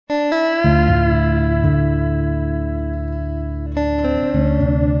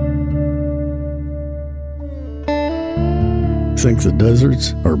Think the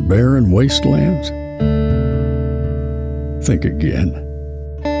deserts are barren wastelands? Think again.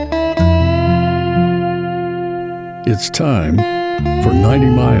 It's time for 90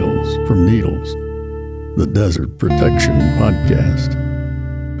 Miles from Needles, the Desert Protection Podcast.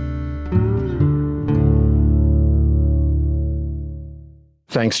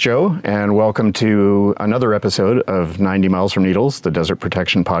 Thanks, Joe, and welcome to another episode of 90 Miles from Needles, the Desert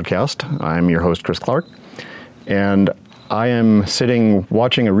Protection Podcast. I'm your host, Chris Clark, and I am sitting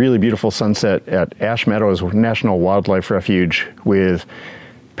watching a really beautiful sunset at Ash Meadows National Wildlife Refuge with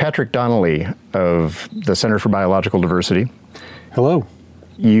Patrick Donnelly of the Center for Biological Diversity. Hello.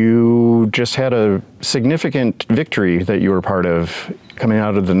 You just had a significant victory that you were part of coming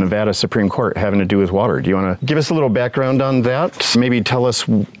out of the Nevada Supreme Court having to do with water. Do you want to give us a little background on that? Maybe tell us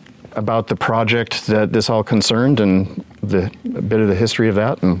about the project that this all concerned and a bit of the history of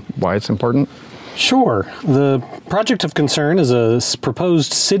that and why it's important? Sure. The project of concern is a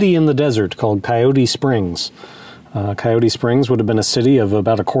proposed city in the desert called Coyote Springs. Coyote Springs would have been a city of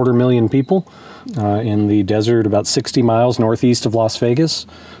about 250,000 people in the desert about 60 miles northeast of Las Vegas,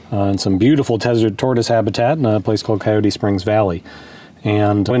 and some beautiful desert tortoise habitat in a place called Coyote Springs Valley.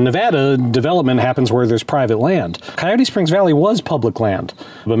 And in Nevada, development happens where there's private land. Coyote Springs Valley was public land,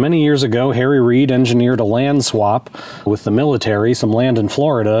 but many years ago, Harry Reid engineered a land swap with the military, some land in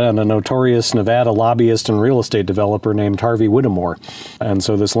Florida, and a notorious Nevada lobbyist and real estate developer named Harvey Whittemore. And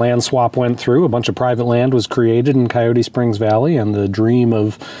so this land swap went through, a bunch of private land was created in Coyote Springs Valley, and the dream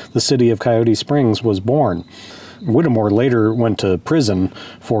of the city of Coyote Springs was born. Whittemore later went to prison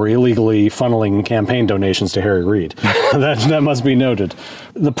for illegally funneling campaign donations to Harry Reid. That must be noted.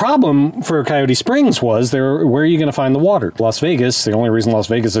 The problem for Coyote Springs was where are you going to find the water? Las Vegas, the only reason Las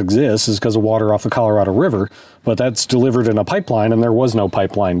Vegas exists is because of water off the Colorado River, but that's delivered in a pipeline, and there was no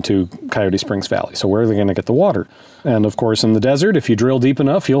pipeline to Coyote Springs Valley. So where are they going to get the water? And of course, in the desert, if you drill deep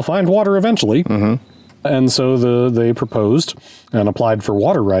enough, you'll find water eventually. Mm-hmm. And so they proposed and applied for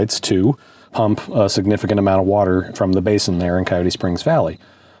water rights to pump a significant amount of water from the basin there in Coyote Springs Valley.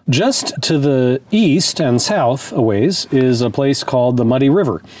 Just to the east and south a ways is a place called the Muddy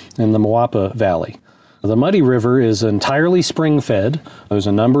River in the Moapa Valley. The Muddy River is entirely spring-fed. There's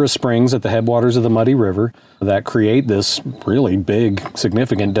a number of springs at the headwaters of the Muddy River that create this really big,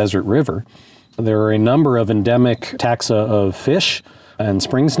 significant desert river. There are a number of endemic taxa of fish and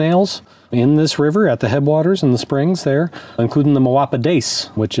spring snails in this river at the headwaters and the springs there, including the Moapa dace,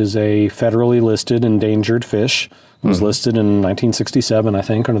 which is a federally listed endangered fish. It was listed in 1967, I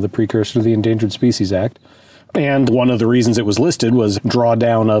think, under the precursor to the Endangered Species Act. And one of the reasons it was listed was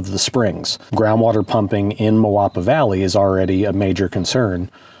drawdown of the springs. Groundwater pumping in Moapa Valley is already a major concern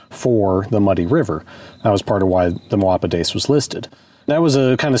for the Muddy River. That was part of why the Moapa dace was listed. That was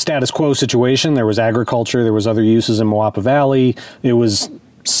a kind of status quo situation. There was agriculture, there was other uses in Moapa Valley. It was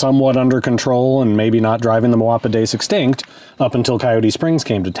somewhat under control and maybe not driving the Moapa dace extinct up until Coyote Springs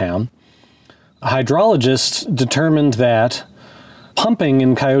came to town. Hydrologists determined that pumping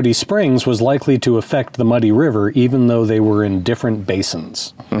in Coyote Springs was likely to affect the Muddy River even though they were in different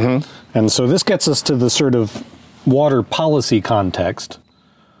basins. Mm-hmm. And so this gets us to the sort of water policy context.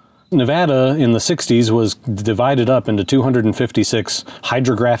 Nevada in the 60s was divided up into 256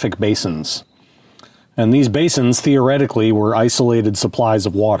 hydrographic basins. And these basins, theoretically, were isolated supplies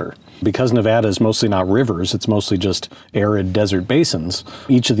of water. Because Nevada is mostly not rivers, it's mostly just arid desert basins,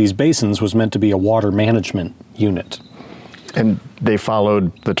 each of these basins was meant to be a water management unit. And they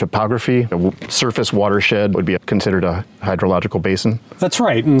followed the topography. A surface watershed would be considered a hydrological basin? That's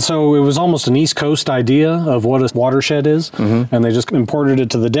right. And so it was almost an East Coast idea of what a watershed is. Mm-hmm. And they just imported it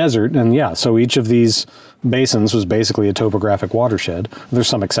to the desert. And yeah, so each of these basins was basically a topographic watershed. There's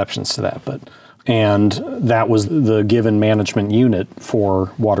some exceptions to that, but... And that was the given management unit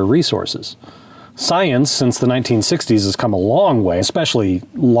for water resources. Science, since the 1960s, has come a long way, especially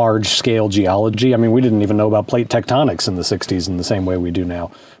large-scale geology. I mean, we didn't even know about plate tectonics in the 60s in the same way we do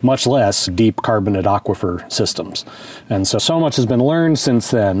now, much less deep carbonate aquifer systems. And so much has been learned since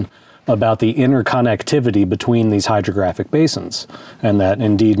then about the interconnectivity between these hydrographic basins, and that,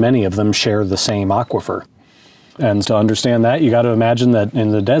 indeed, many of them share the same aquifer. And to understand that, you got to imagine that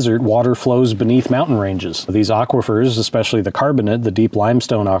in the desert, water flows beneath mountain ranges. These aquifers, especially the carbonate, the deep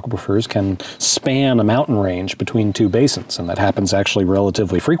limestone aquifers, can span a mountain range between two basins, and that happens actually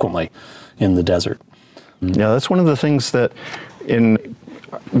relatively frequently in the desert. Yeah, that's one of the things that in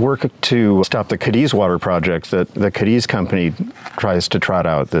work to stop the Cadiz water project that the Cadiz company tries to trot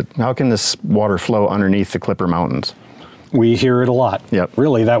out, that how can this water flow underneath the Clipper Mountains? We hear it a lot. Yep.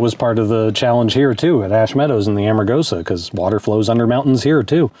 Really, that was part of the challenge here, too, at Ash Meadows in the Amargosa, because water flows under mountains here,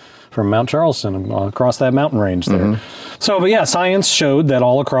 too, from Mount Charleston across that mountain range there. So, but yeah, science showed that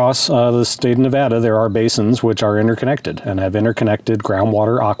all across the state of Nevada, there are basins which are interconnected and have interconnected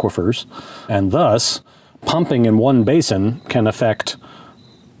groundwater aquifers, and thus, pumping in one basin can affect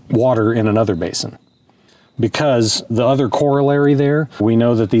water in another basin. Because the other corollary there, we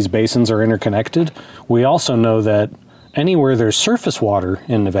know that these basins are interconnected. We also know that anywhere there's surface water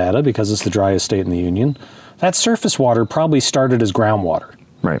in Nevada, because it's the driest state in the Union, that surface water probably started as groundwater.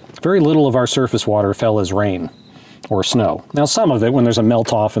 Right. Very little of our surface water fell as rain or snow. Now, some of it when there's a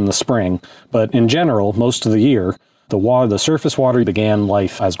melt-off in the spring, but in general, most of the year, the surface water began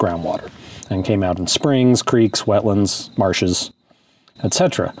life as groundwater and came out in springs, creeks, wetlands, marshes,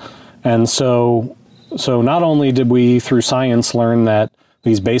 etc. And so not only did we, through science, learn that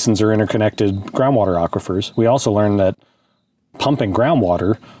these basins are interconnected groundwater aquifers, we also learned that pumping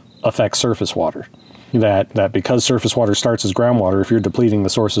groundwater affects surface water. That because surface water starts as groundwater, if you're depleting the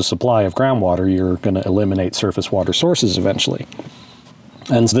source's supply of groundwater, you're going to eliminate surface water sources eventually.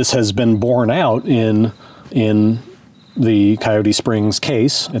 And this has been borne out in the Coyote Springs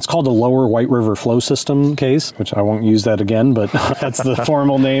case. It's called the Lower White River Flow System case, which I won't use that again, but that's the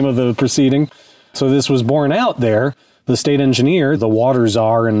formal name of the proceeding. So this was borne out there. The state engineer, the water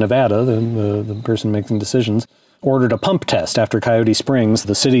czar in Nevada, the person making decisions, ordered a pump test after Coyote Springs.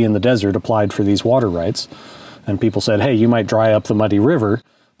 The city in the desert applied for these water rights, and people said, hey, you might dry up the muddy river.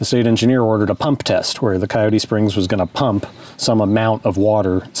 The state engineer ordered a pump test where the Coyote Springs was going to pump some amount of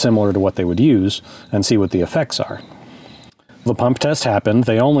water similar to what they would use and see what the effects are. The pump test happened.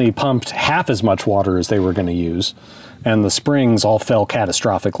 They only pumped half as much water as they were going to use, and the springs all fell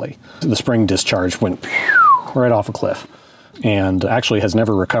catastrophically. The spring discharge went right off a cliff and actually has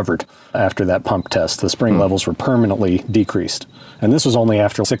never recovered after that pump test. The spring levels were permanently decreased. And this was only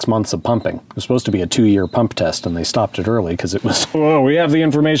after 6 months of pumping. It was supposed to be a 2-year pump test, and they stopped it early because it was, whoa, we have the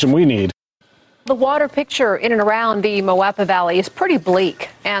information we need. The water picture in and around the Moapa Valley is pretty bleak,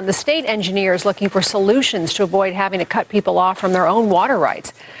 and the state engineer is looking for solutions to avoid having to cut people off from their own water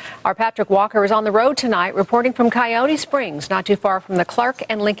rights. Our Patrick Walker is on the road tonight, reporting from Coyote Springs, not too far from the Clark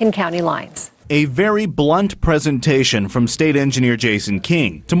and Lincoln County lines. A very blunt presentation from State Engineer Jason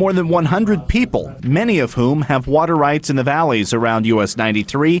King to more than 100 people, many of whom have water rights in the valleys around US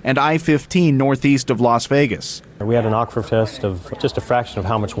 93 and I-15 northeast of Las Vegas. We had an aquifer test of just a fraction of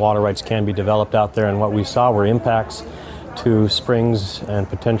how much water rights can be developed out there, and what we saw were impacts to springs and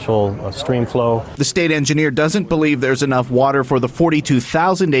potential stream flow. The state engineer doesn't believe there's enough water for the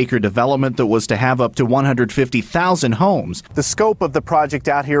 42,000-acre development that was to have up to 150,000 homes. The scope of the project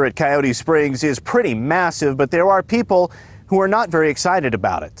out here at Coyote Springs is pretty massive, but there are people who are not very excited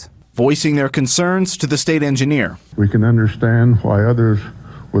about it, voicing their concerns to the state engineer. We can understand why others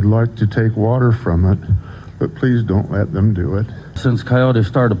would like to take water from it, but please don't let them do it. Since Coyote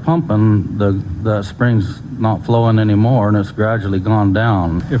started pumping, the spring's not flowing anymore, and it's gradually gone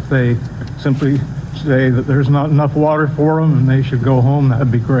down. If they simply say that there's not enough water for them and they should go home,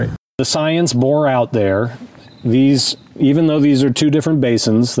 that'd be great. The science bore out there. Even though these are two different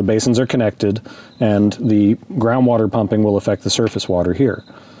basins, the basins are connected, and the groundwater pumping will affect the surface water here.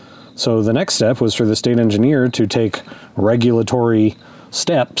 So the next step was for the state engineer to take regulatory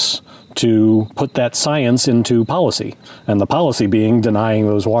steps to put that science into policy, and the policy being denying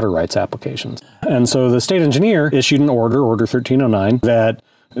those water rights applications. And so the state engineer issued an order, Order 1309, that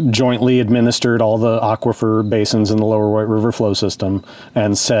jointly administered all the aquifer basins in the Lower White River flow system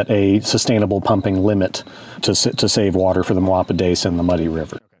and set a sustainable pumping limit to save water for the Moapa Basin and the Muddy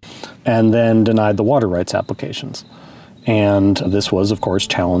River, and then denied the water rights applications. And this was, of course,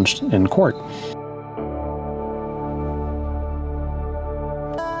 challenged in court.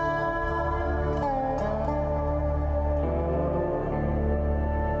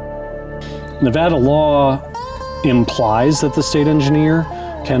 Nevada law implies that the state engineer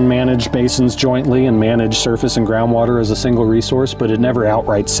can manage basins jointly and manage surface and groundwater as a single resource, but it never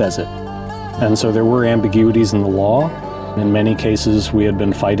outright says it. And so there were ambiguities in the law. In many cases, we had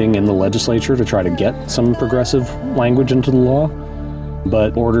been fighting in the legislature to try to get some progressive language into the law.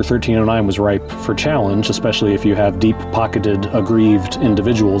 But Order 1309 was ripe for challenge, especially if you have deep-pocketed, aggrieved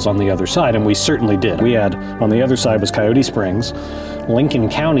individuals on the other side, and we certainly did. We had, on the other side was Coyote Springs, Lincoln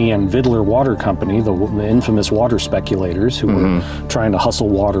County and Vidler Water Company, the infamous water speculators who were trying to hustle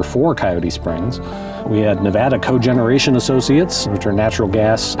water for Coyote Springs. We had Nevada Cogeneration Associates, which are natural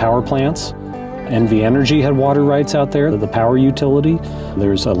gas power plants. NV Energy had water rights out there, the power utility.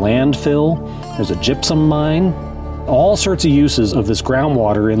 There's a landfill, there's a gypsum mine. All sorts of uses of this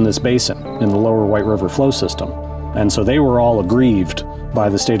groundwater in this basin, in the Lower White River flow system. And so they were all aggrieved by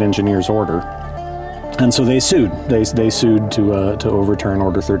the state engineer's order. And so they sued. They sued to overturn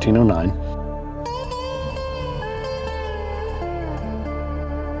Order 1309.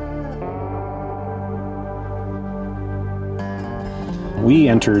 We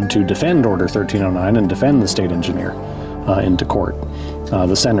entered to defend Order 1309 and defend the state engineer into court.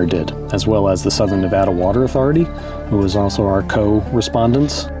 The center did, as well as the Southern Nevada Water Authority, who was also our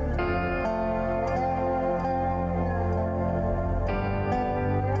co-respondents.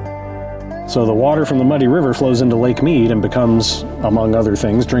 So the water from the Muddy River flows into Lake Mead and becomes, among other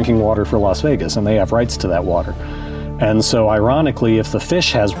things, drinking water for Las Vegas, and they have rights to that water. And so ironically, if the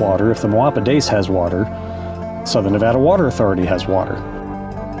fish has water, if the Moapa Dace has water, Southern Nevada Water Authority has water.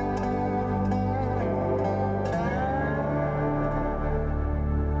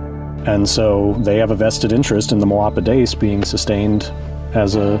 And so they have a vested interest in the Moapa Dace being sustained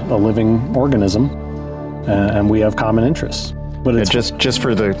as a living organism, and we have common interests. But it's just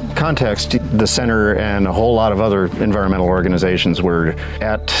for the context, the center and a whole lot of other environmental organizations were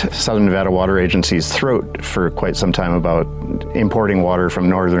at Southern Nevada Water Agency's throat for quite some time about importing water from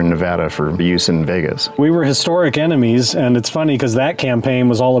northern Nevada for use in Vegas. We were historic enemies, and it's funny because that campaign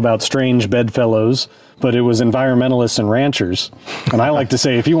was all about strange bedfellows, but it was environmentalists and ranchers. And I like to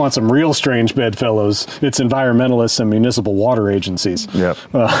say, if you want some real strange bedfellows, it's environmentalists and municipal water agencies. Yep.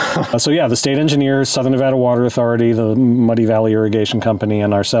 So yeah, the state engineers, Southern Nevada Water Authority, the Muddy Valley Irrigation Company,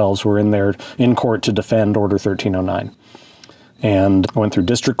 and ourselves were in there in court to defend Order 1309. And went through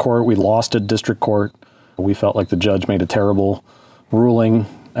district court. We lost at district court. We felt like the judge made a terrible ruling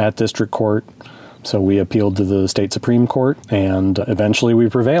at district court. So we appealed to the state Supreme Court, and eventually we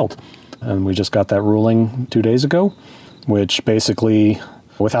prevailed. And we just got that ruling 2 days ago, which basically,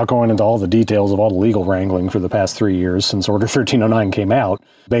 without going into all the details of all the legal wrangling for the past 3 years since Order 1309 came out,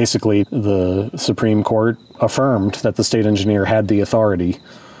 basically the Supreme Court affirmed that the state engineer had the authority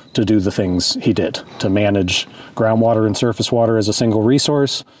to do the things he did, to manage groundwater and surface water as a single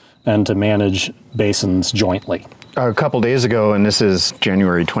resource, and to manage basins jointly. A couple days ago, and this is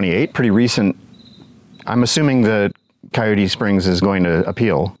January 28, pretty recent, I'm assuming that Coyote Springs is going to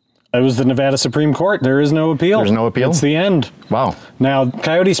appeal. It was the Nevada Supreme Court. There is no appeal. There's no appeal? It's the end. Wow. Now,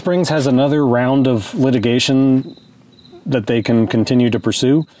 Coyote Springs has another round of litigation that they can continue to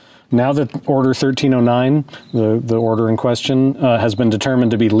pursue. Now that Order 1309, the order in question, has been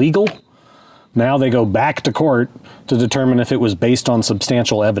determined to be legal, now they go back to court to determine if it was based on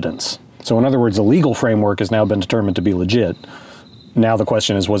substantial evidence. So in other words, the legal framework has now been determined to be legit. Now the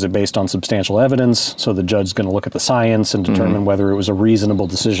question is, was it based on substantial evidence? So the judge's going to look at the science and determine whether it was a reasonable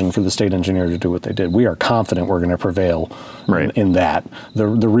decision for the state engineer to do what they did. We are confident we're going to prevail in that. The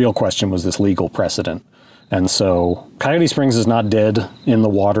real question was this legal precedent. And so Coyote Springs is not dead in the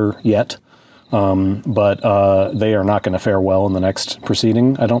water yet, but they are not going to fare well in the next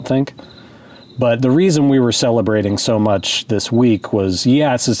proceeding, I don't think. But the reason we were celebrating so much this week was,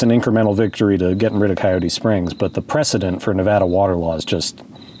 yeah, it's just an incremental victory to getting rid of Coyote Springs, but the precedent for Nevada water law is just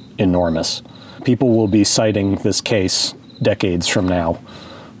enormous. People will be citing this case decades from now,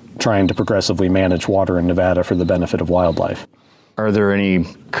 trying to progressively manage water in Nevada for the benefit of wildlife. Are there any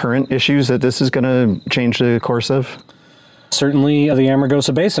current issues that this is going to change the course of? Certainly the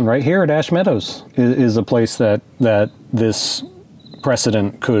Amargosa Basin right here at Ash Meadows is a place that this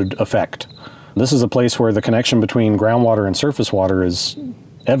precedent could affect. This is a place where the connection between groundwater and surface water is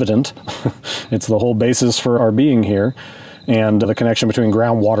evident. It's the whole basis for our being here. And the connection between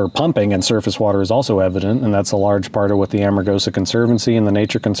groundwater pumping and surface water is also evident, and that's a large part of what the Amargosa Conservancy and the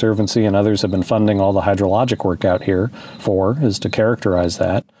Nature Conservancy and others have been funding all the hydrologic work out here for, is to characterize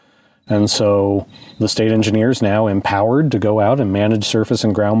that. And so the state engineer is now empowered to go out and manage surface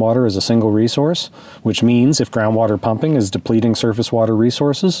and groundwater as a single resource, which means if groundwater pumping is depleting surface water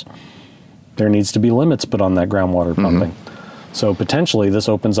resources, there needs to be limits put on that groundwater pumping. So potentially this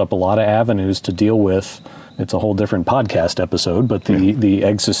opens up a lot of avenues to deal with, it's a whole different podcast episode, but the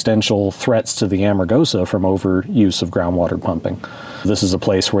existential threats to the Amargosa from overuse of groundwater pumping. This is a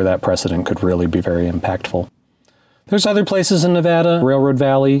place where that precedent could really be very impactful. There's other places in Nevada, Railroad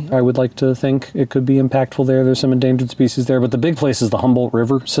Valley, I would like to think it could be impactful there. There's some endangered species there, but the big place is the Humboldt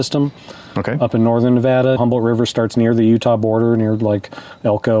River system up in northern Nevada. Humboldt River starts near the Utah border, near like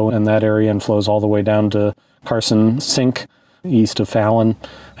Elko and that area, and flows all the way down to Carson Sink, east of Fallon.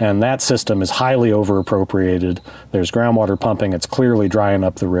 And that system is highly over-appropriated. There's groundwater pumping. It's clearly drying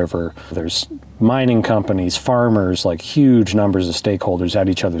up the river. There's mining companies, farmers, like huge numbers of stakeholders at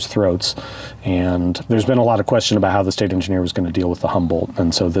each other's throats. And there's been a lot of question about how the state engineer was going to deal with the Humboldt.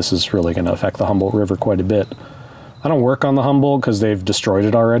 And so this is really going to affect the Humboldt River quite a bit. I don't work on the Humboldt because they've destroyed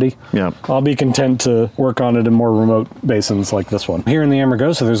it already. Yeah. I'll be content to work on it in more remote basins like this one. Here in the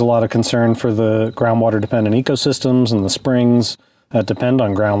Amargosa, there's a lot of concern for the groundwater-dependent ecosystems and the springs that depend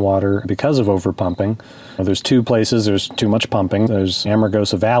on groundwater because of overpumping. There's two places there's too much pumping. There's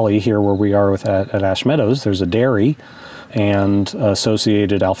Amargosa Valley here where we are at Ash Meadows. There's a dairy and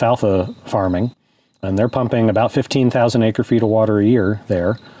associated alfalfa farming, and they're pumping about 15,000 acre-feet of water a year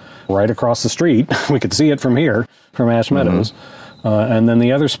there, right across the street. We could see it from here, from Ash Meadows. And then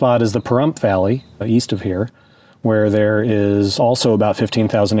the other spot is the Pahrump Valley, east of here, where there is also about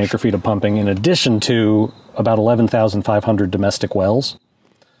 15,000 acre-feet of pumping in addition to about 11,500 domestic wells.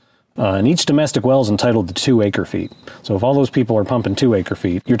 And each domestic well is entitled to 2 acre-feet. So if all those people are pumping 2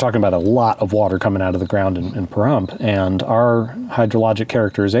 acre-feet, you're talking about a lot of water coming out of the ground in Pahrump. And our hydrologic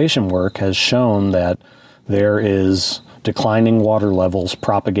characterization work has shown that there is declining water levels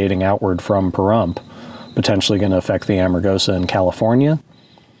propagating outward from Pahrump, potentially going to affect the Amargosa in California.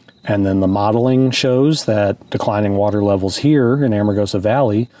 And then the modeling shows that declining water levels here in Amargosa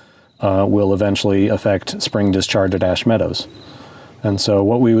Valley will eventually affect spring discharge at Ash Meadows. And so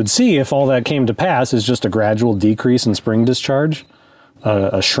what we would see if all that came to pass is just a gradual decrease in spring discharge,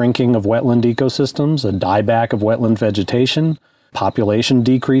 a shrinking of wetland ecosystems, a dieback of wetland vegetation, population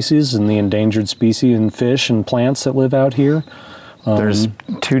decreases in the endangered species and fish and plants that live out here. There's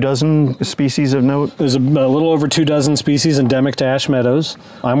 24 species of note? There's a little over 24 species endemic to Ash Meadows.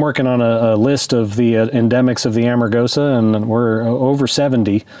 I'm working on a list of the endemics of the Amargosa, and we're over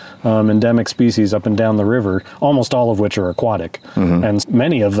 70 endemic species up and down the river, almost all of which are aquatic, and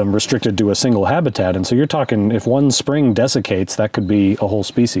many of them restricted to a single habitat. And so you're talking, if one spring desiccates, that could be a whole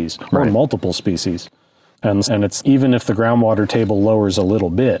species, or multiple species. And it's even if the groundwater table lowers a little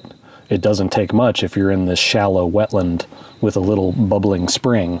bit, it doesn't take much if you're in this shallow wetland with a little bubbling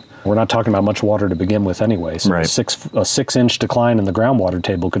spring. We're not talking about much water to begin with anyway, so a 6-inch decline in the groundwater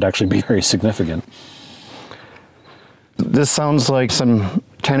table could actually be very significant. This sounds like some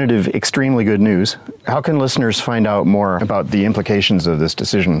tentative, extremely good news. How can listeners find out more about the implications of this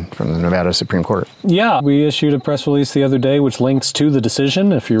decision from the Nevada Supreme Court? Yeah, we issued a press release the other day which links to the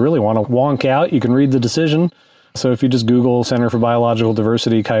decision. If you really want to wonk out, you can read the decision. So if you just Google Center for Biological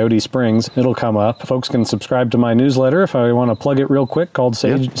Diversity Coyote Springs, it'll come up. Folks can subscribe to my newsletter if I want to plug it real quick, called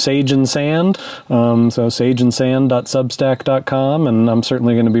Sage and Sand. So sageandsand.substack.com, and I'm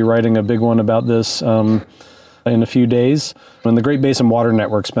certainly going to be writing a big one about this in a few days. And the Great Basin Water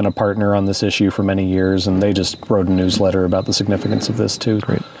Network's been a partner on this issue for many years, and they just wrote a newsletter about the significance of this too.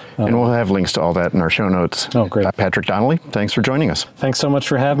 Great. And we'll have links to all that in our show notes. Oh, great. Patrick Donnelly, thanks for joining us. Thanks so much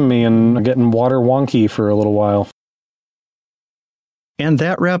for having me and getting water wonky for a little while. And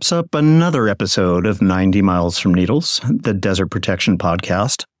that wraps up another episode of 90 Miles from Needles, the Desert Protection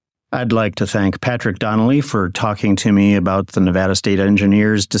Podcast. I'd like to thank Patrick Donnelly for talking to me about the Nevada State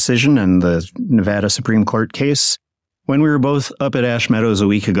Engineer's decision and the Nevada Supreme Court case when we were both up at Ash Meadows a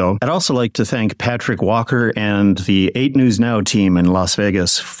week ago. I'd also like to thank Patrick Walker and the 8 News Now team in Las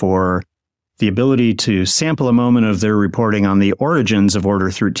Vegas for the ability to sample a moment of their reporting on the origins of Order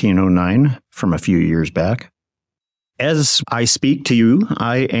 1309 from a few years back. As I speak to you,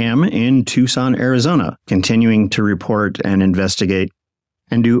 I am in Tucson, Arizona, continuing to report and investigate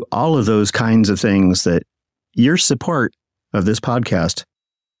and do all of those kinds of things that your support of this podcast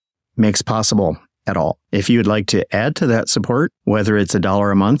makes possible at all. If you would like to add to that support, whether it's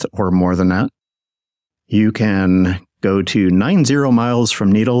 $1 a month or more than that, you can go to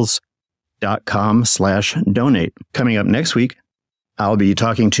 90milesfromneedles.com/donate. Coming up next week, I'll be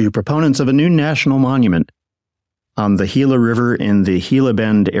talking to proponents of a new national monument on the Gila River in the Gila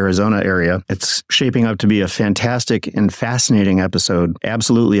Bend, Arizona area. It's shaping up to be a fantastic and fascinating episode.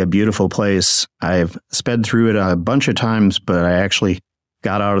 Absolutely a beautiful place. I've sped through it a bunch of times, but I actually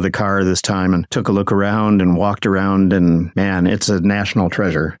got out of the car this time and took a look around and walked around, and man, it's a national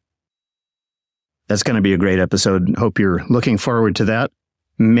treasure. That's going to be a great episode. Hope you're looking forward to that.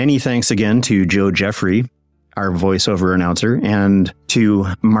 Many thanks again to Joe Jeffrey, our voiceover announcer, and to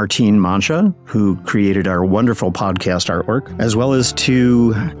Martine Mancha, who created our wonderful podcast artwork, as well as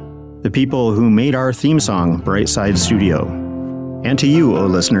to the people who made our theme song, Brightside Studio. And to you,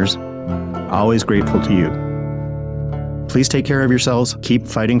 listeners, always grateful to you. Please take care of yourselves, keep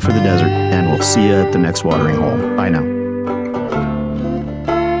fighting for the desert, and we'll see you at the next watering hole. Bye now.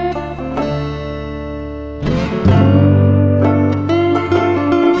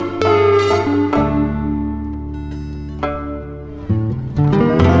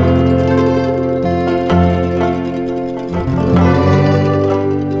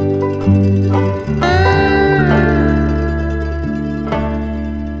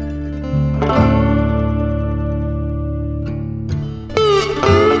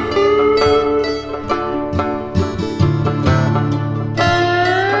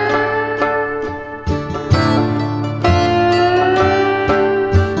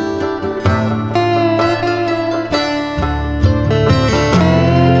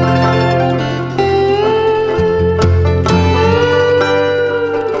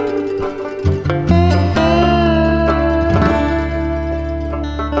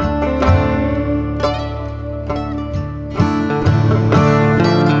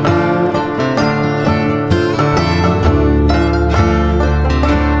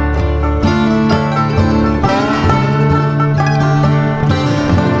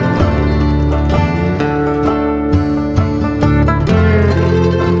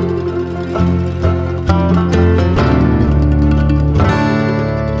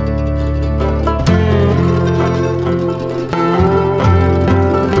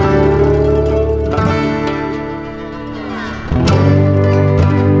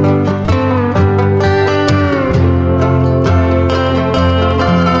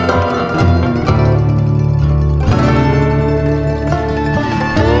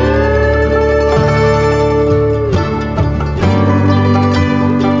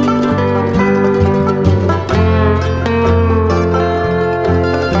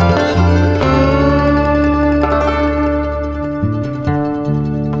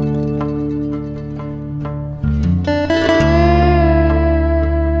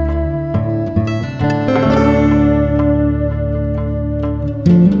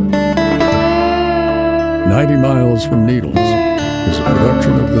 Miles from Needles is a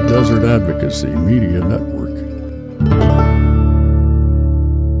production of the Desert Advocacy Media Network.